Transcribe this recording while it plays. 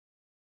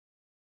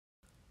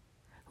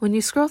When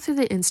you scroll through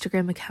the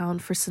Instagram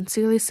account for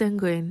Sincerely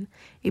Sanguine,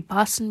 a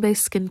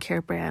Boston-based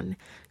skincare brand,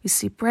 you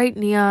see bright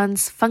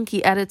neons,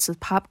 funky edits with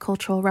pop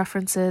cultural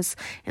references,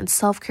 and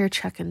self-care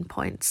check-in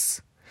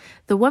points.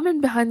 The woman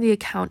behind the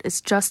account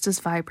is just as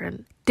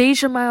vibrant.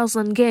 Dasia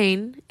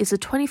Miles-Langaigne is a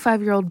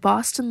 25-year-old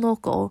Boston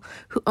local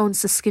who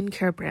owns the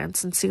skincare brand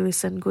Sincerely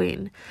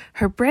Sanguine.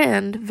 Her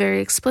brand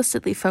very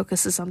explicitly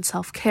focuses on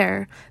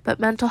self-care, but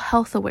mental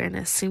health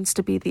awareness seems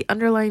to be the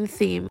underlying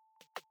theme.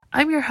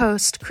 I'm your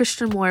host,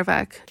 Christian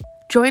Morvek.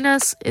 Join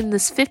us in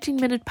this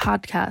 15-minute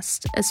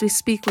podcast as we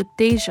speak with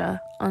Dasia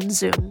on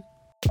Zoom.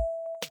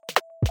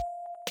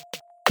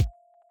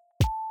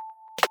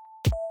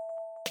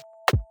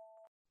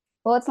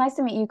 Well, it's nice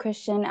to meet you,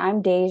 Christian.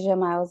 I'm Dasia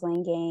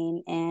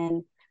Miles-Langaigne,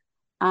 and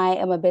I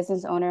am a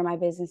business owner. My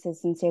business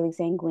is Sincerely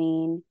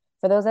Sanguine.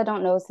 For those that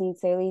don't know,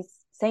 Sincerely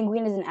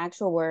Sanguine is an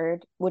actual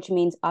word, which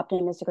means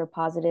optimistic or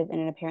positive in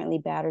an apparently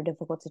bad or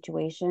difficult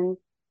situation.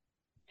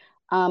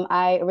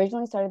 I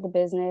originally started the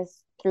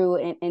business through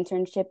an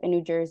internship in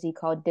New Jersey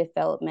called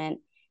Development,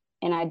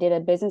 and I did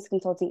a business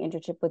consulting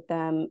internship with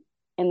them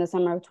in the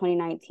summer of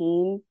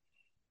 2019.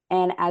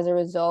 And as a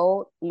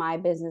result, my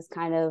business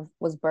kind of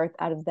was birthed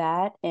out of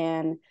that.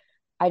 And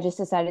I just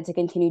decided to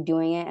continue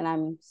doing it. And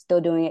I'm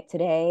still doing it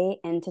today.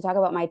 And to talk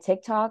about my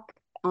TikTok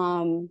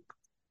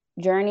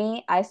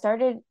journey, I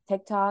started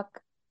TikTok.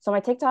 So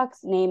my TikTok's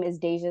name is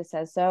Dasia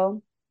Says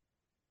So.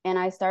 And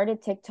I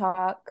started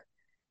TikTok,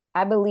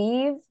 I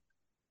believe,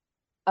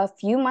 a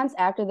few months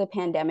after the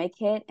pandemic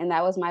hit. And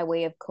that was my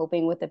way of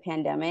coping with the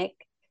pandemic.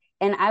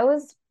 And I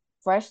was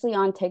freshly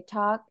on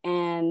TikTok,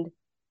 and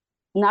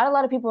not a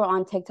lot of people are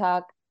on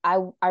TikTok.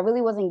 I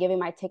really wasn't giving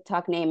my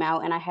TikTok name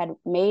out, and I had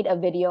made a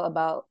video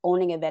about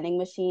owning a vending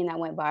machine that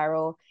went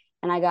viral,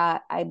 and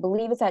I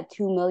believe it's at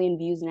 2 million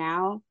views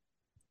now,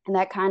 and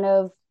that kind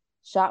of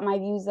shot my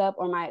views up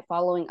or my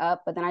following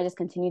up, but then I just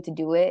continued to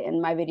do it,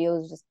 and my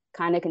videos just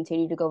kind of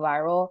continued to go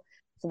viral.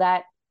 So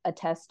that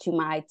attests to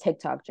my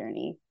TikTok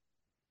journey.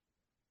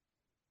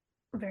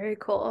 Very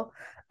cool.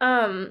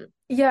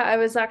 Yeah, I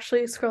was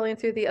actually scrolling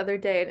through the other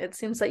day, and it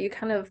seems that you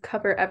kind of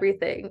cover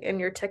everything in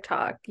your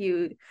TikTok.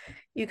 You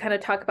kind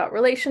of talk about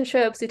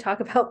relationships, you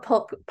talk about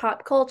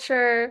pop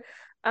culture.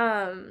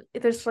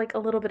 There's like a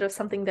little bit of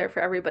something there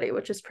for everybody,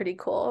 which is pretty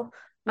cool.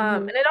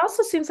 And Mhm. it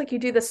also seems like you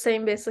do the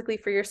same basically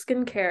for your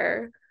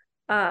skincare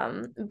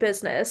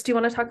business. Do you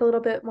want to talk a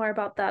little bit more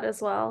about that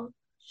as well?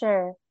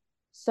 Sure.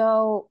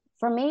 So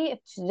for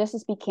me, just to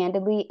speak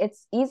candidly,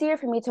 it's easier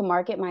for me to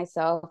market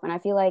myself. And I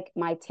feel like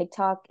my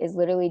TikTok is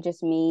literally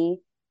just me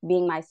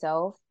being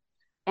myself.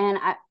 And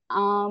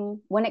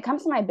when it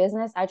comes to my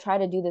business, I try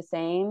to do the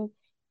same.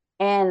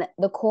 And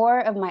the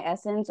core of my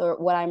essence, or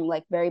what I'm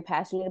like very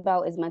passionate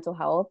about, is mental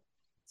health.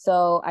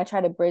 So I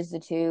try to bridge the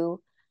two.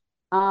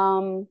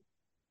 Um,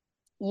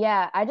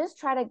 yeah, I just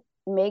try to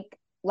make,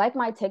 like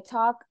my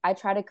TikTok, I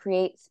try to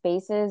create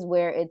spaces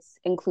where it's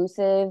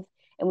inclusive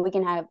and we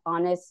can have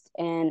honest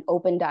and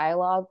open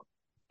dialogue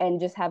and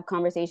just have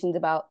conversations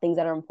about things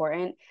that are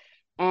important.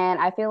 And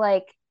I feel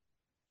like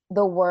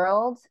the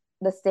world,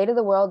 the state of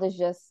the world is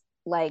just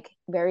like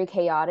very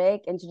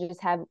chaotic, and to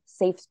just have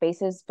safe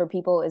spaces for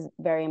people is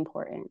very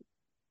important.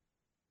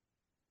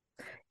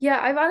 Yeah,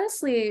 I've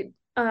honestly,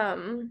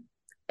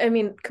 I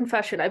mean,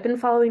 confession, I've been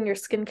following your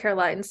skincare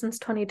line since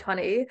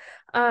 2020.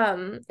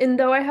 And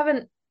though I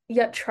haven't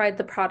yet tried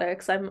the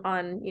products, I'm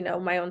on,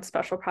 my own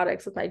special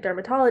products with my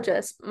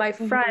dermatologist. My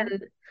Mhm.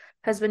 friend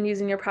has been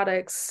using your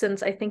products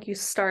since I think you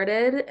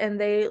started, and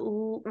they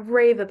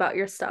rave about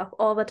your stuff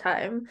all the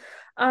time.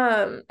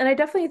 And I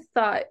definitely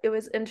thought it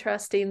was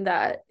interesting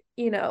that,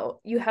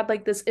 you had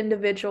like this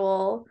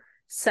individual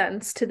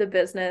sense to the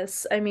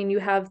business. I mean, you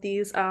have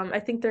these I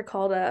think they're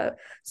called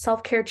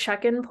self-care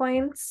check-in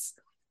points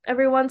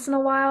every once in a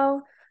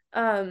while.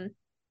 Um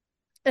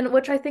and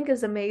which I think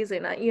is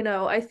amazing.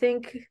 I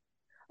think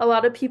a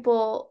lot of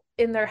people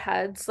in their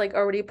heads like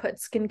already put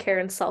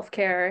skincare and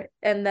self-care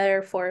and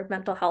therefore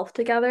mental health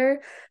together,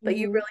 but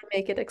you Mhm. really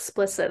make it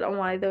explicit on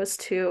why those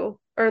two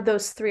or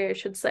those three, I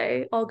should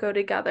say, all go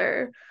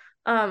together.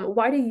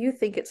 Why do you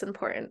think it's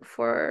important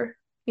for,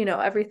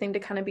 everything to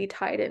kind of be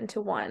tied into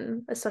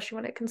one, especially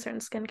when it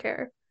concerns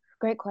skincare?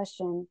 Great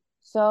question.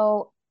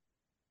 So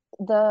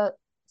the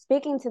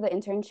speaking to the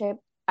internship,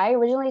 I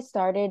originally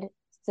started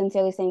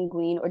Sincerely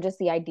Sanguine, or just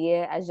the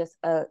idea, as just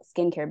a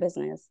skincare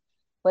business.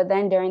 But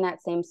then during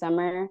that same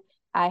summer,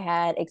 I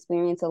had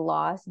experienced a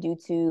loss due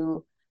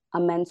to a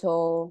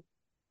mental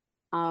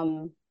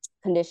um,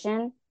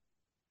 condition.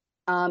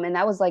 And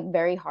that was like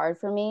very hard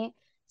for me.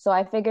 So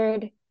I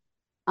figured,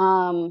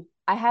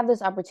 I have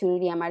this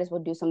opportunity. I might as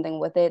well do something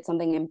with it,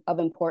 something of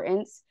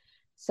importance.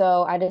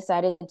 So I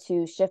decided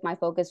to shift my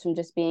focus from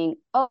just being,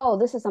 oh,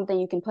 this is something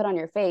you can put on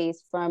your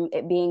face, from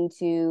it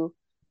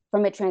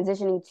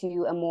transitioning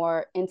to a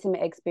more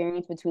intimate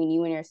experience between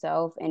you and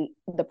yourself and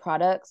the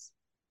products.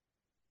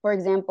 For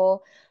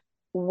example,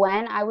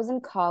 when I was in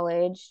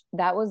college,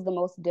 that was the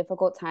most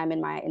difficult time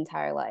in my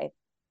entire life,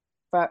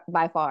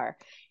 by far.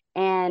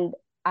 And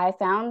I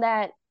found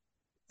that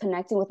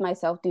connecting with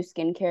myself through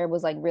skincare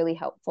was like really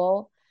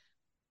helpful.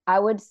 I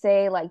would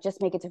say like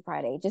just make it to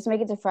Friday. Just make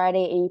it to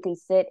Friday and you can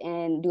sit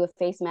and do a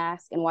face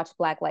mask and watch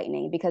Black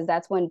Lightning because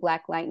that's when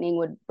Black Lightning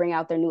would bring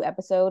out their new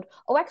episode.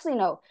 Oh, actually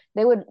no.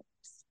 They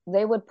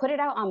would put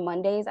it out on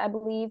Mondays, I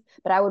believe,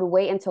 but I would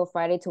wait until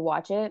Friday to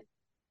watch it.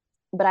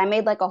 But I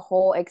made like a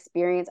whole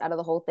experience out of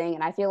the whole thing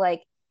and I feel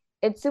like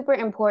it's super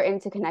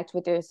important to connect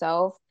with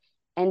yourself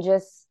and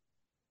just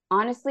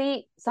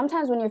honestly,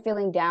 sometimes when you're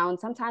feeling down,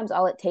 sometimes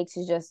all it takes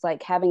is just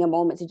like having a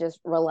moment to just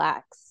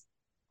relax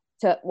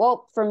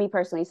well, for me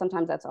personally,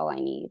 sometimes that's all I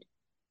need.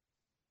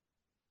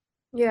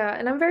 Yeah,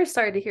 and I'm very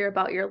sorry to hear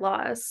about your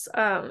loss.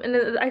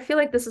 And I feel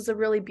like this is a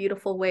really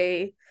beautiful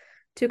way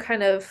to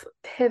kind of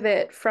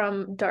pivot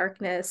from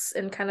darkness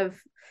and kind of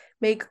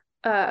make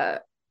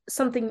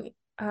something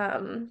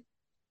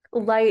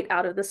light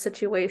out of the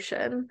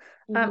situation.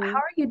 How Hmm.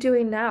 are you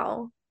doing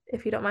now,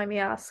 if you don't mind me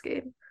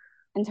asking?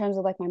 In terms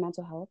of like my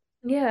mental health,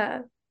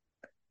 Yeah,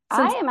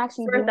 since I am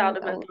actually birth doing out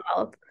of mental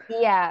health.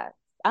 yeah,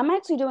 I'm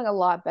actually doing a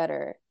lot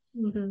better.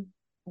 Hmm.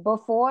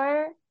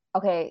 Before,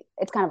 okay,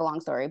 it's kind of a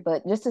long story,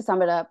 but just to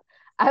sum it up,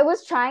 I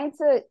was trying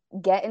to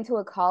get into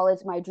a college,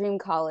 my dream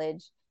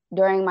college,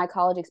 during my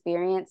college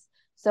experience.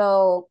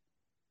 So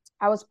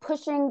I was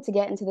pushing to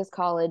get into this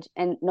college,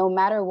 and no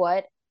matter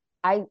what,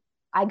 I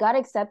I got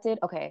accepted.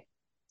 Okay,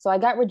 so I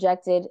got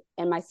rejected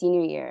in my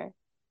senior year,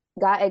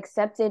 got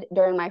accepted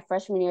during my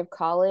freshman year of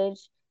college,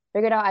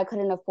 figured out I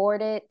couldn't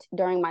afford it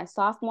during my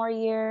sophomore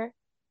year.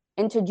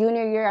 Into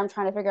junior year, I'm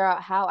trying to figure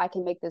out how I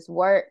can make this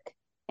work.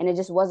 And it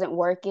just wasn't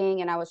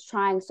working. And I was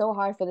trying so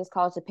hard for this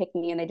college to pick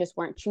me, and they just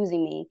weren't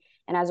choosing me.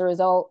 And as a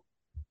result,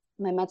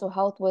 my mental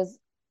health was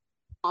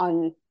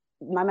on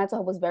my mental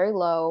health was very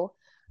low.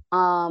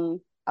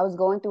 I was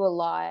going through a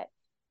lot.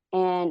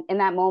 And in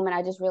that moment,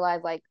 I just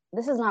realized like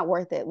this is not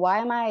worth it. Why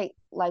am I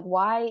like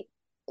why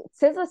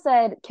SZA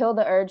said kill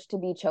the urge to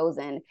be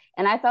chosen.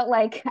 And I felt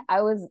like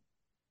I was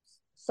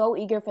so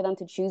eager for them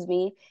to choose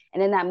me.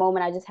 And in that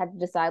moment, I just had to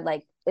decide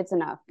like it's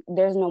enough.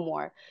 There's no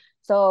more.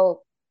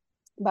 So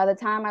by the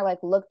time I like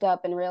looked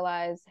up and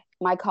realized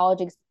my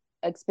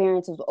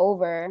experience was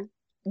over,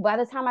 by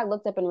the time I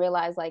looked up and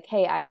realized like,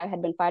 hey, I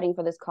had been fighting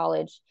for this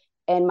college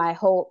and my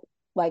whole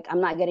like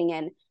I'm not getting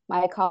in,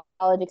 my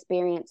college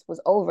experience was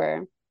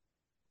over.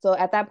 So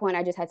at that point,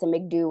 I just had to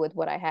make do with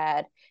what I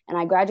had. And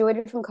I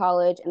graduated from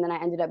college and then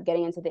I ended up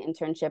getting into the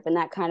internship and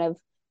that kind of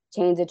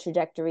changed the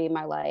trajectory of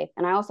my life.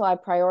 And I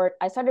started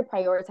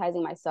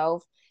prioritizing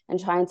myself and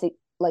trying to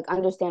like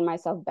understand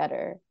myself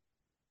better.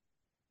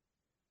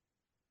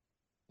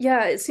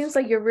 Yeah, it seems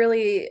like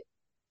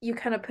you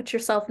kind of put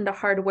yourself into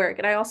hard work.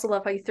 And I also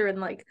love how you threw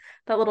in like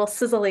that little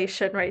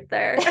sizzleation right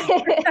there.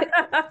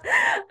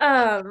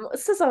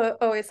 SZA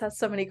always has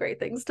so many great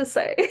things to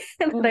say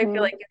and that I feel Hmm.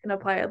 like you can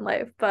apply in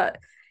life. But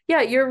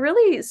yeah, you're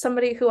really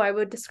somebody who I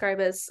would describe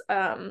as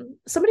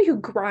somebody who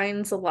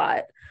grinds a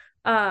lot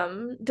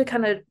to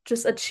kind of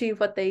just achieve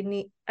what they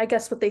need, I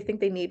guess what they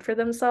think they need for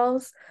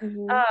themselves.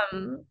 Hmm.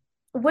 Um,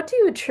 what do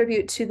you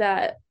attribute to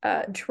that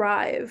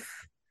drive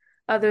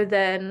other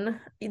than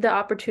the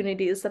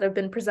opportunities that have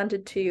been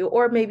presented to you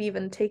or maybe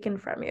even taken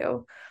from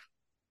you?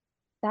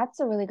 That's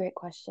a really great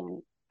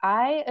question.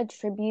 I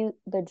attribute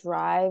the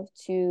drive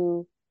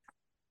to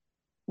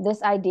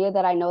this idea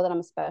that I know that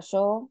I'm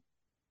special.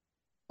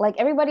 Like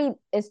everybody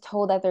is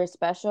told that they're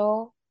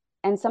special,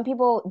 and some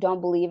people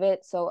don't believe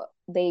it, so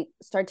they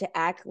start to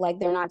act like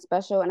they're not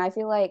special. And I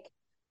feel like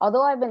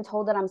although I've been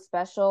told that I'm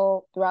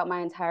special throughout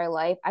my entire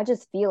life, I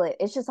just feel it.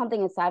 It's just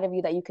something inside of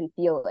you that you can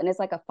feel, and it's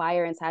like a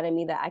fire inside of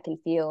me that I can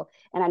feel.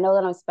 And I know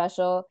that I'm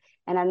special,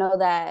 and I know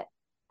that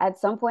at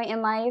some point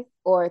in life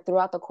or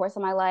throughout the course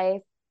of my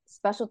life,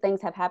 special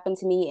things have happened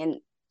to me and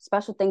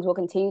special things will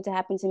continue to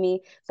happen to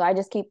me. So I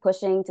just keep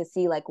pushing to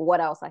see like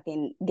what else I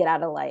can get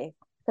out of life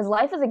because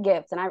life is a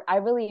gift and I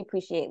really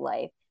appreciate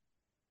life.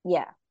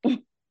 Yeah.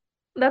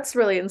 That's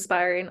really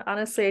inspiring.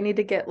 Honestly, I need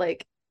to get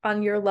like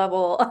on your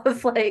level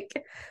of like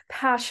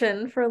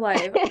passion for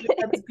life. I think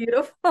that's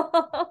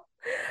beautiful.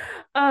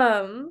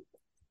 Um,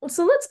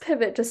 so let's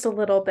pivot just a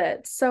little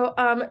bit. So,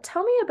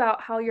 tell me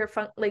about how you're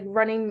like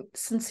running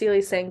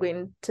Sincerely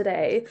Sanguine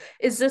today.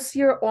 Is this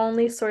your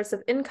only source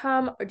of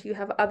income, or do you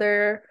have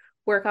other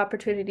work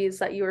opportunities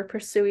that you are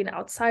pursuing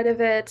outside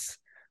of it?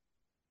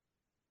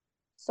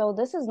 So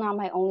this is not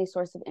my only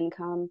source of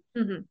income.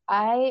 Hmm.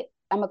 I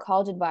am a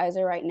college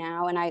advisor right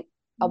now and I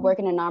work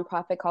in a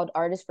nonprofit called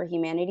Artists for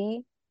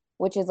Humanity,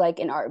 which is like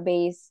an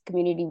art-based,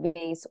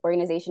 community-based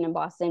organization in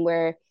Boston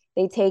where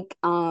they take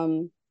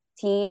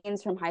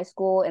teens from high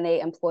school and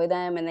they employ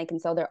them and they can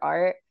sell their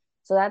art.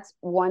 So that's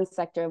one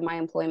sector of my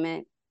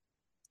employment.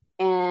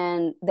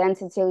 And then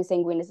Sincerely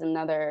Sanguine is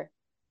another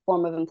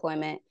form of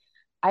employment.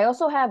 I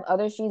also have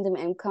other streams of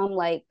income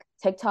like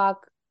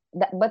TikTok,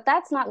 but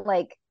that's not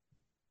like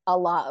a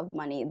lot of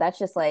money. That's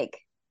just like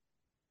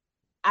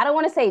I don't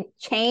want to say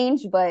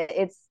change, but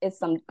it's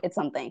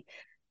something.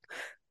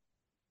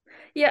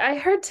 Yeah, I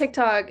heard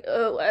TikTok,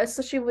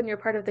 especially when you're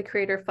part of the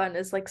creator fund,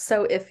 is like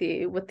so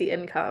iffy with the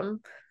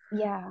income.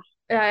 Yeah.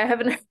 I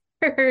haven't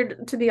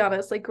heard, to be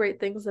honest, like great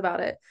things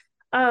about it.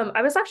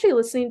 I was actually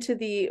listening to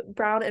the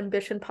Brown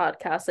Ambition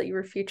podcast that you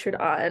were featured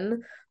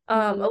on a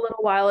Mm-hmm. little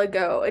while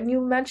ago, and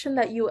you mentioned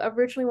that you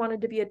originally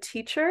wanted to be a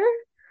teacher.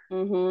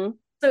 Mm-hmm.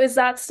 So is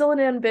that still an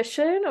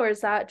ambition or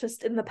is that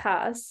just in the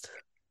past?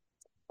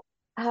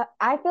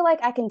 I feel like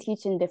I can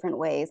teach in different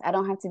ways. I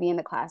don't have to be in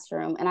the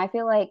classroom. And I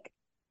feel like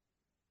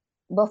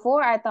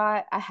before I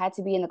thought I had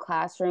to be in the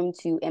classroom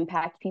to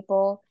impact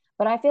people,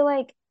 but I feel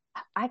like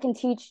I can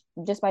teach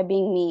just by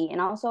being me.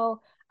 And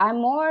also, I'm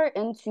more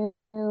into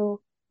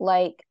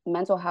like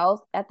mental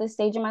health at this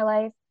stage in my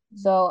life.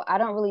 So I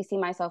don't really see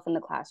myself in the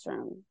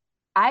classroom.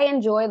 I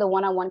enjoy the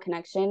one-on-one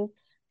connection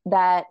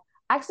that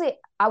actually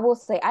I will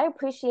say I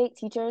appreciate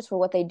teachers for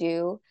what they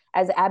do.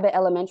 As Abbott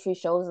Elementary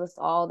shows us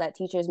all that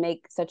teachers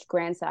make such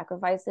grand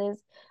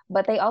sacrifices,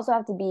 but they also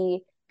have to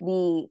be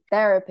the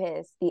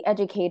therapist, the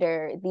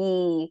educator,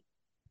 the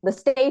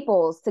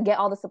staples to get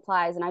all the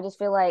supplies. And I just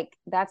feel like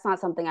that's not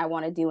something I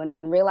want to do. And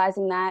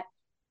realizing that,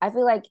 I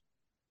feel like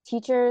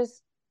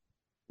teachers,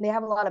 they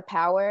have a lot of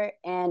power.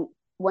 And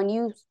when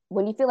you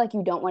feel like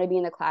you don't want to be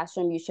in the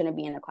classroom, you shouldn't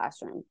be in the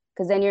classroom.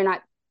 Because then you're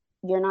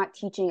not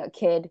teaching a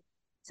kid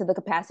to the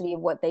capacity of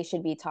what they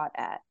should be taught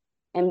at.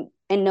 And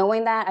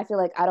knowing that, I feel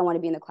like I don't want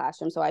to be in the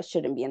classroom, so I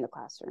shouldn't be in the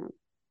classroom.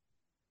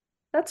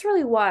 That's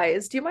really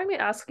wise. Do you mind me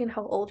asking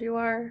how old you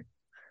are?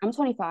 I'm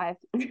 25.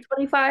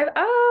 25?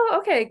 Oh,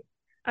 okay.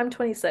 I'm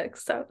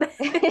 26, so.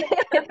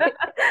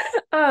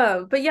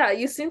 But yeah,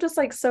 you seem just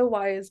like so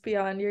wise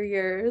beyond your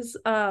years.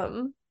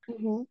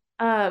 Mm-hmm.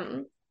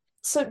 Um,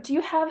 so do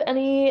you have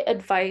any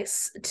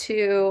advice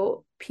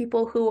to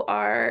people who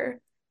are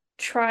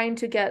trying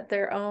to get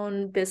their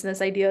own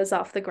business ideas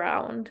off the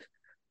ground?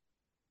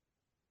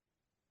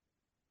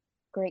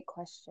 Great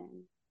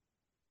question.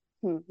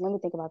 Let me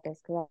think about this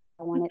because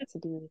I want it to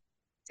be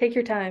Take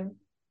your time.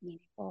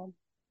 meaningful.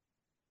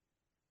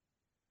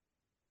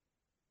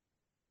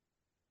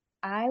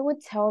 I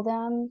would tell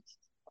them,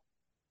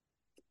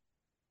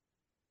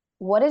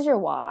 what is your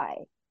why?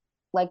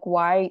 Like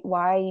why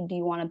do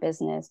you want a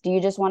business? Do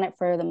you just want it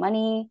for the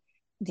money?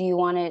 Do you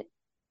want it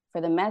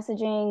for the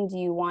messaging? Do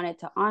you want it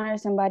to honor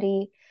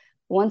somebody?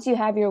 Once you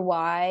have your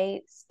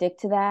why, stick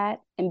to that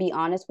and be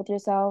honest with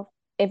yourself.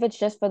 If it's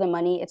just for the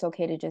money, it's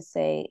okay to just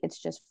say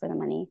it's just for the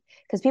money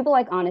because people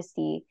like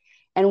honesty.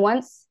 And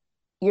once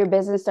your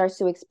business starts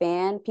to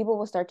expand, people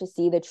will start to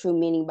see the true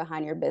meaning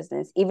behind your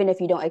business, even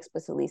if you don't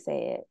explicitly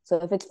say it. So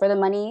if it's for the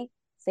money,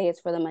 say it's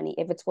for the money.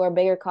 If it's for a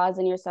bigger cause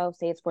than yourself,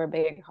 say it's for a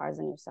bigger cause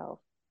than yourself.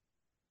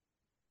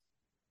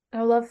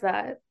 I love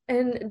that.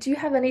 And do you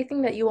have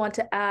anything that you want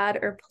to add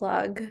or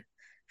plug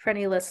for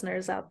any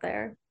listeners out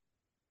there?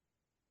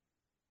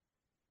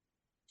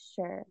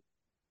 Sure.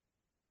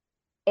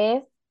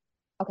 If,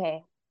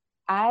 okay,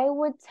 I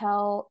would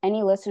tell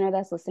any listener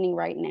that's listening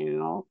right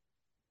now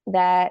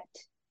that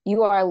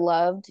you are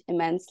loved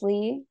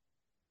immensely.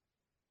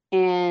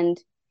 And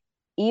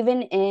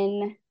even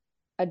in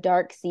a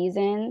dark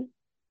season,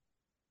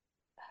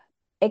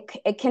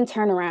 it can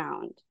turn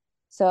around.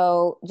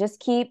 So just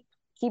keep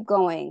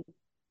going.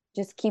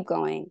 Just keep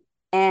going.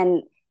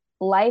 And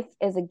life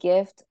is a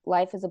gift,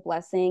 life is a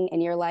blessing,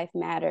 and your life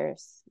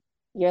matters.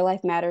 Your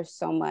life matters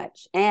so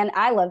much. And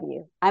I love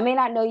you. I may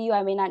not know you,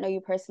 I may not know you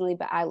personally,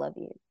 but I love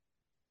you.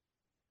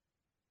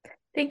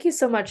 Thank you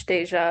so much,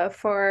 Deja,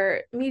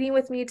 for meeting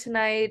with me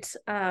tonight.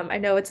 I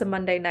know it's a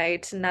Monday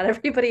night and not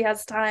everybody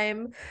has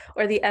time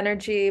or the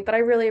energy, but I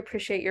really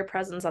appreciate your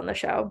presence on the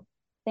show.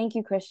 Thank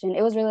you, Christian.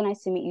 It was really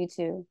nice to meet you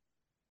too.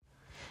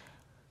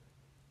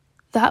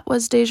 That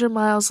was Dasia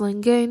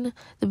Miles-Langaigne,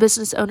 the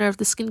business owner of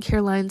the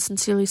skincare line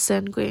Sincerely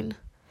Sanguine.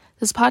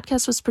 This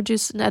podcast was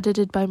produced and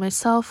edited by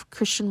myself,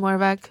 Christian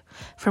Morvak.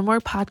 For more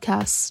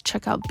podcasts,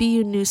 check out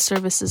BU News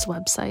Service's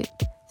website.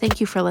 Thank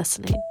you for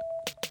listening.